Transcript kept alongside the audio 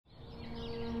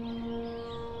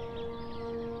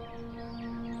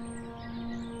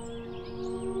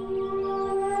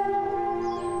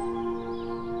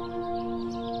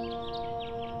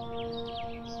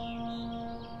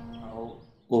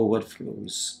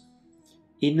overflows,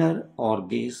 inner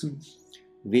orgasm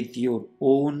with your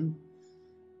own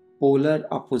polar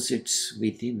opposites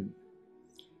within.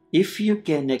 If you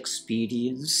can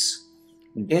experience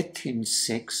death in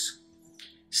sex,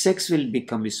 sex will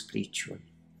become spiritual.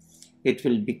 It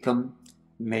will become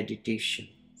meditation.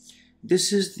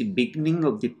 This is the beginning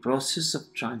of the process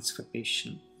of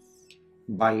transformation.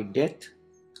 By death,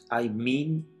 I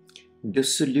mean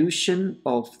dissolution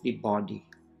of the body.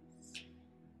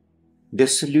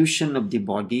 Dissolution of the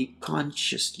body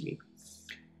consciously.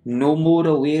 No more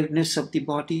awareness of the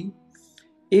body.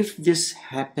 If this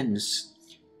happens,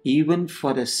 even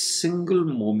for a single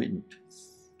moment,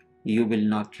 you will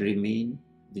not remain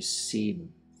the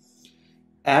same.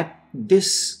 At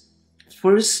this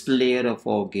first layer of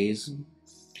orgasm,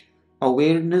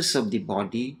 awareness of the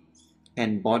body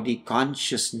and body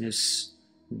consciousness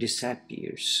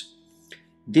disappears.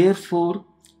 Therefore,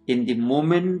 in the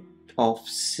moment of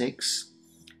sex,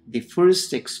 the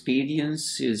first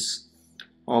experience is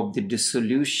of the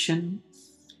dissolution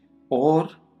or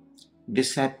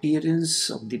disappearance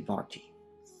of the body.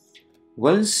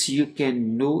 Once you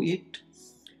can know it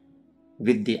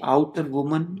with the outer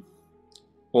woman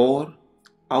or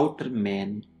outer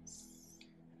man,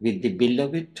 with the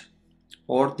beloved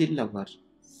or the lover,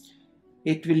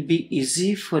 it will be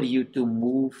easy for you to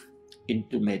move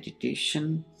into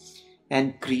meditation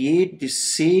and create the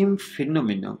same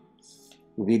phenomena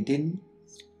within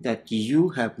that you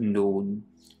have known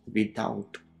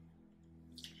without.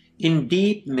 In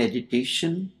deep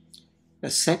meditation, a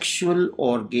sexual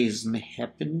orgasm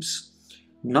happens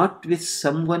not with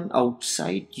someone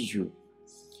outside you,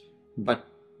 but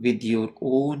with your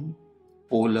own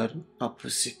polar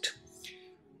opposite.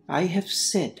 I have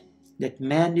said that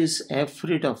man is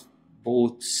afraid of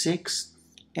both sex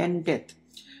and death.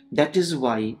 That is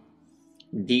why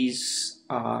these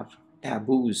are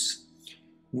taboos.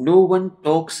 No one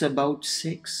talks about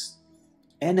sex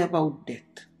and about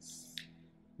death.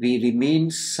 We remain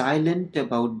silent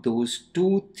about those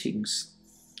two things.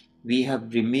 We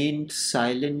have remained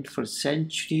silent for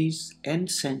centuries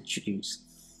and centuries.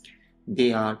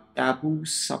 They are taboo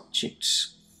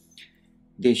subjects.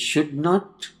 They should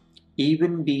not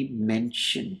even be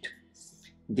mentioned.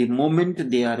 The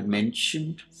moment they are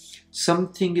mentioned,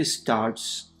 something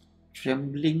starts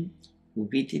trembling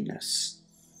within us.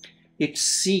 It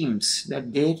seems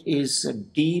that there is a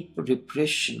deep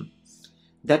repression.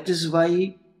 That is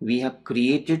why we have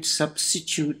created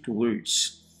substitute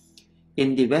words.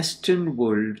 In the Western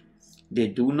world, they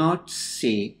do not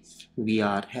say we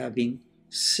are having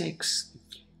sex.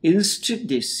 Instead,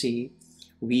 they say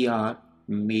we are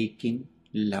making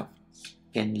love.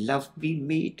 Can love be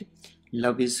made?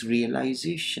 Love is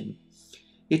realization.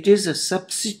 It is a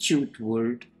substitute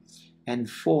word and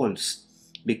false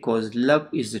because love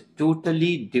is a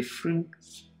totally different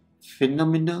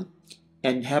phenomena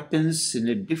and happens in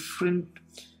a different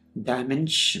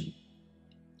dimension.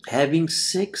 Having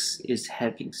sex is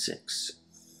having sex.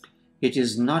 It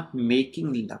is not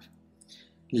making love.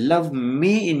 Love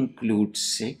may include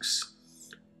sex,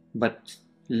 but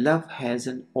love has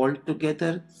an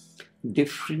altogether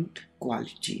different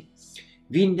quality.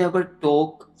 We never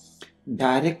talk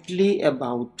directly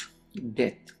about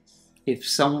death. If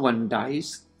someone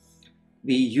dies,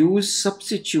 we use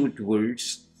substitute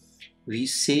words. We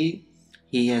say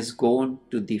he has gone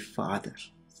to the Father,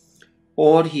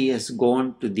 or he has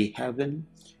gone to the heaven,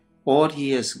 or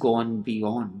he has gone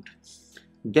beyond.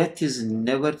 Death is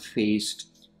never faced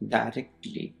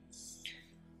directly.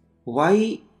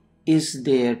 Why is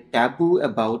there taboo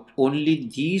about only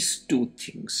these two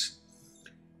things?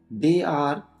 They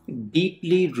are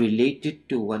deeply related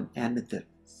to one another.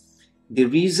 The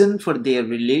reason for their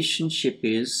relationship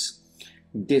is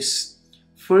this.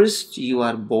 First, you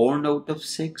are born out of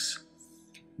sex.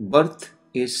 Birth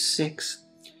is sex,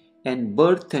 and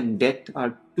birth and death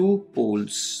are two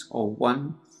poles of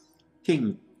one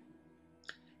thing.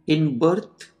 In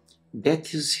birth,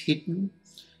 death is hidden.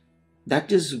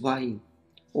 That is why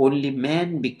only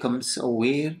man becomes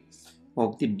aware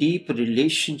of the deep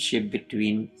relationship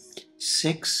between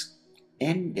sex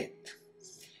and death.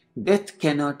 Death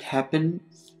cannot happen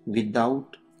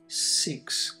without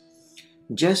sex,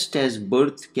 just as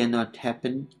birth cannot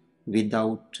happen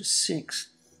without sex.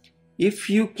 If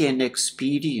you can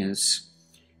experience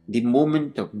the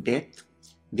moment of death,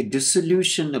 the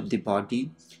dissolution of the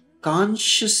body,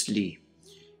 consciously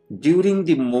during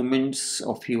the moments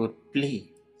of your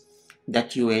play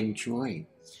that you enjoy,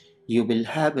 you will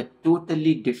have a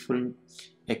totally different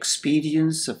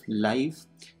experience of life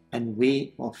and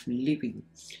way of living.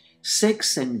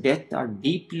 Sex and death are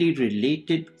deeply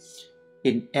related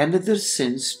In another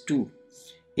sense too,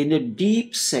 in a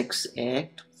deep sex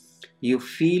act, you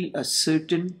feel a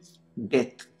certain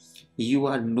death. You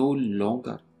are no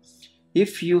longer.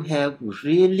 If you have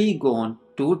really gone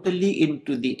totally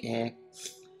into the act,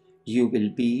 you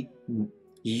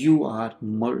are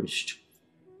merged.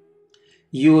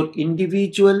 Your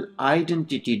individual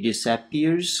identity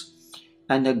disappears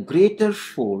and a greater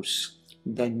force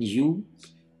than you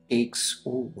takes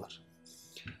over.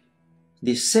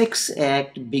 The sex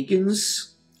act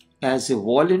begins as a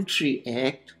voluntary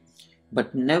act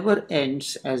but never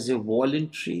ends as a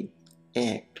voluntary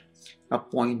act. A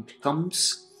point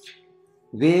comes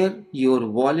where your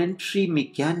voluntary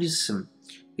mechanism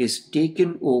is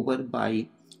taken over by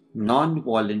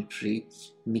non-voluntary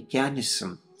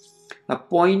mechanism. A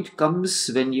point comes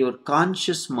when your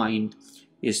conscious mind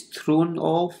is thrown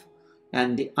off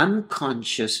and the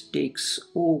unconscious takes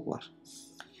over.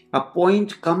 A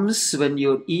point comes when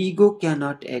your ego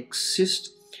cannot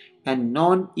exist and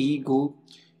non-ego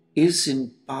is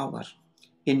in power,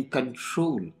 in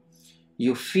control.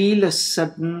 You feel a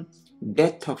sudden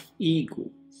death of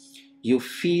ego. You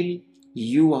feel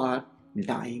you are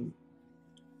dying.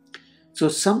 So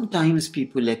sometimes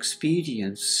people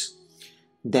experience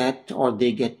that, or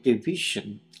they get the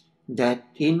vision that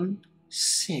in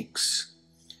sex,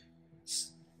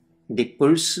 the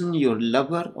person, your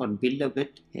lover or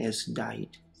beloved, has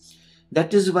died.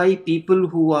 That is why people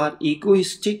who are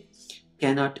egoistic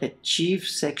cannot achieve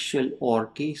sexual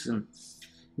orgasm.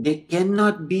 They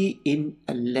cannot be in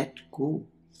a let go.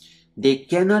 They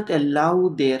cannot allow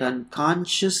their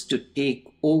unconscious to take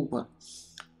over.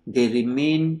 They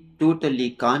remain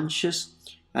totally conscious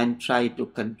and try to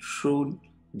control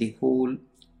the whole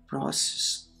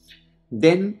process.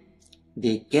 Then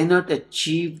they cannot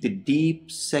achieve the deep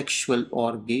sexual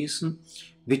orgasm,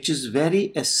 which is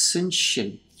very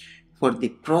essential for the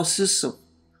process of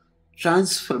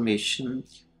transformation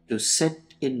to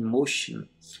set in motion.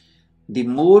 The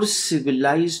more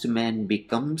civilized man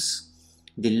becomes,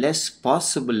 the less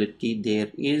possibility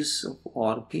there is of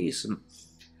orgasm.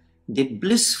 The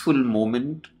blissful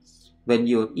moment when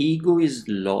your ego is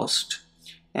lost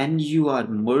and you are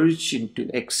merged into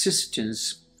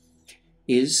existence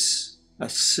is a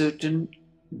certain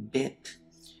death.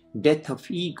 Death of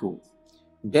ego,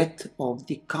 death of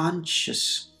the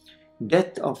conscious,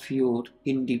 death of your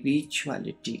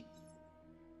individuality.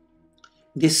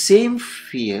 The same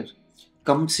fear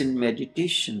comes in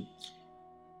meditation.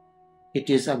 It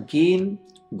is again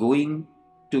going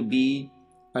to be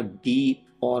a deep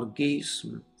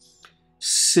orgasm,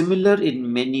 similar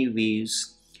in many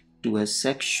ways to a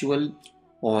sexual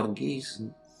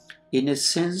orgasm. In a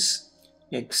sense,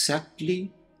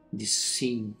 exactly the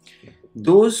same.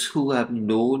 Those who have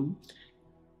known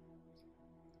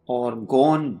or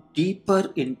gone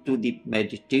deeper into the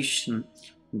meditation,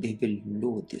 they will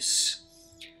know this.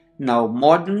 Now,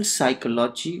 modern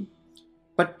psychology,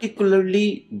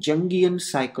 particularly Jungian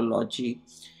psychology,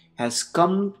 has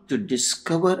come to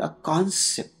discover a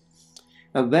concept,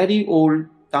 a very old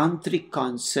tantric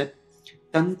concept.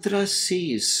 Tantra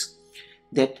says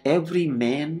that every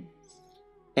man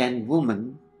and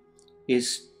woman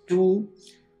is too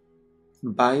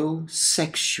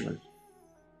biosexual.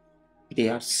 They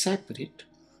are separate,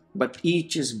 but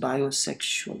each is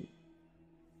biosexual.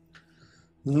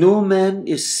 No man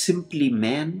is simply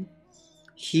man.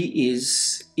 He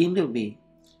is, in a way,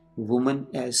 woman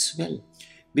as well.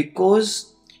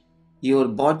 Because your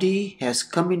body has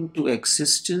come into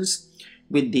existence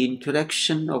with the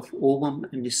interaction of ovum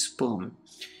and sperm.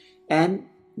 And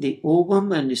the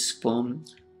ovum and sperm,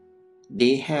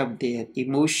 they have their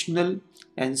emotional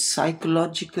and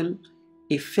psychological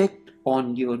effect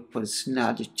on your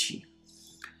personality.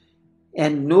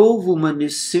 And no woman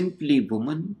is simply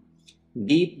woman.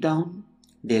 Deep down,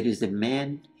 there is a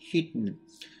man hidden.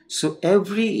 So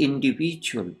every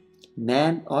individual,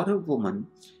 man or a woman,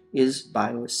 is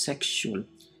biosexual.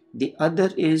 The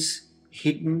other is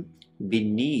hidden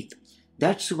beneath.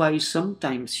 That's why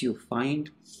sometimes you find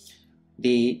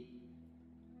the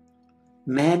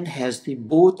man has the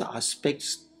both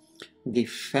aspects, the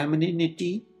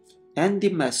femininity and the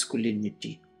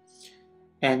masculinity.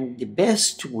 And the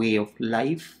best way of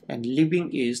life and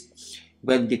living is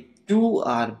when the two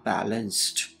are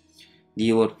balanced.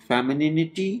 Your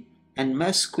femininity and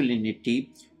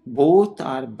masculinity both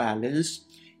are balanced,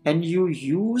 and you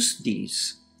use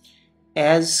these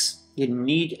as the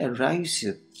need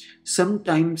arises.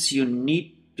 Sometimes you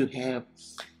need to have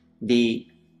the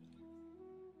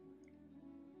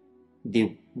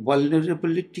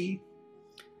vulnerability,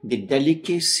 the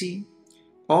delicacy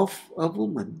of a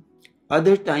woman.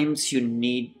 Other times you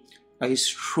need a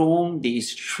strong, the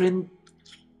strength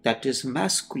that is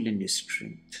masculine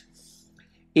strength.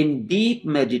 In deep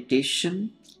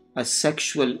meditation, a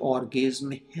sexual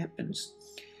orgasm happens.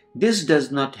 This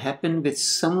does not happen with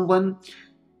someone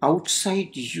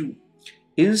outside you.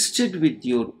 Instead, with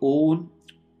your own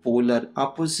polar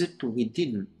opposite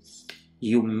within.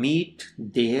 You meet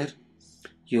there,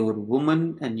 your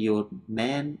woman and your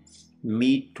man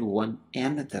meet one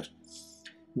another.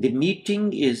 The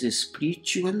meeting is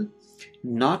spiritual,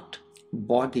 not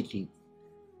bodily.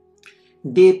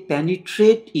 They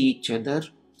penetrate each other,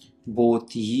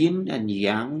 both yin and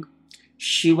yang,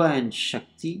 Shiva and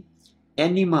Shakti,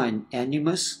 anima and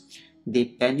animus. They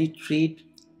penetrate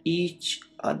each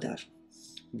other.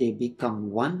 They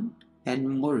become one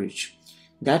and merge.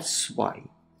 That's why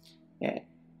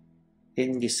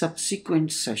in the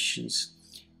subsequent sessions,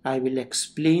 I will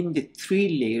explain the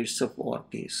 3 layers of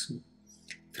orgasm,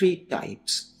 3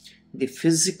 types: the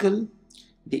physical,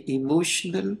 the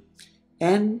emotional,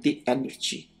 and the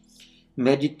energy.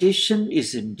 Meditation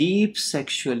is a deep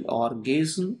sexual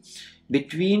orgasm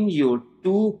between your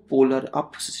 2 polar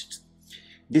opposites.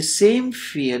 The same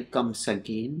fear comes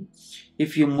again.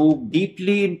 If you move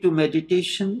deeply into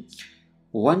meditation,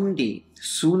 one day,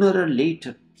 sooner or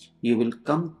later, you will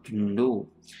come to know,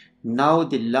 now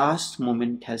the last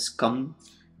moment has come,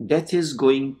 death is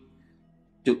going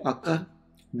to occur,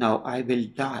 now I will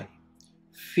die.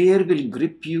 Fear will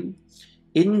grip you.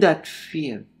 In that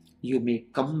fear, you may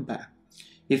come back.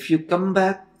 If you come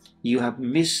back, you have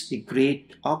missed a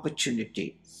great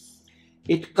opportunity.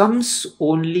 It comes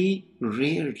only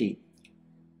rarely,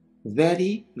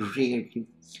 very rarely.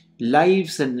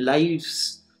 Lives and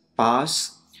lives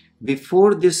pass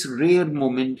before this rare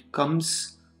moment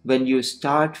comes when you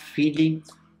start feeling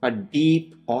a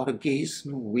deep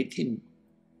orgasm within.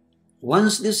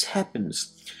 Once this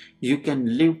happens, you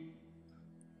can live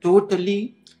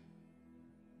totally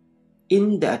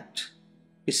in that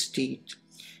state.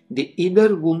 The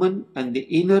inner woman and the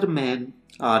inner man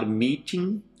are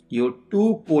meeting. Your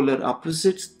 2 polar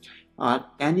opposites are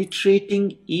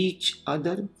penetrating each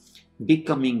other,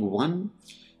 becoming one.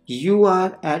 You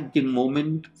are at the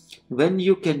moment when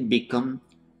you can become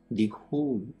the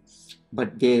whole.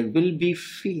 But there will be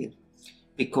fear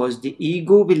because the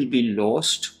ego will be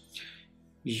lost.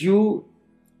 You,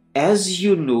 as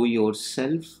you know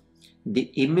yourself,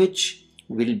 the image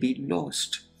will be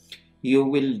lost. You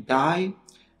will die.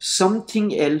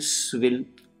 Something else will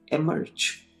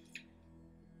emerge.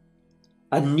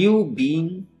 A new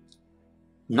being,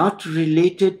 not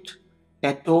related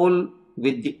at all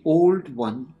with the old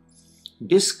one,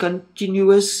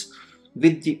 discontinuous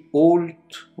with the old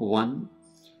one,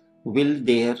 will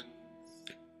be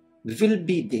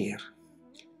there,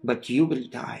 but you will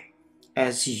die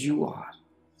as you are.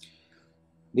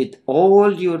 With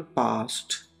all your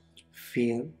past,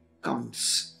 fear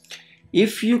comes.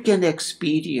 If you can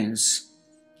experience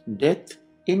death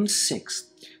in sex,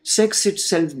 sex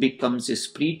itself becomes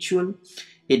spiritual,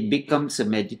 it becomes a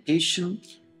meditation.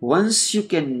 Once you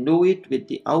can know it with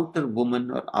the outer woman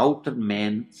or outer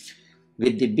man,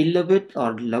 with the beloved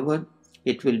or lover,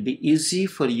 it will be easy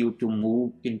for you to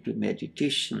move into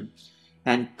meditation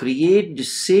and create the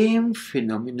same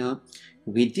phenomena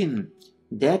within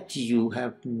that you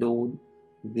have known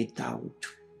without.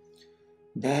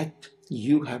 That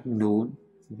you have known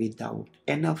without.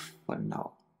 Enough for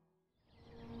now.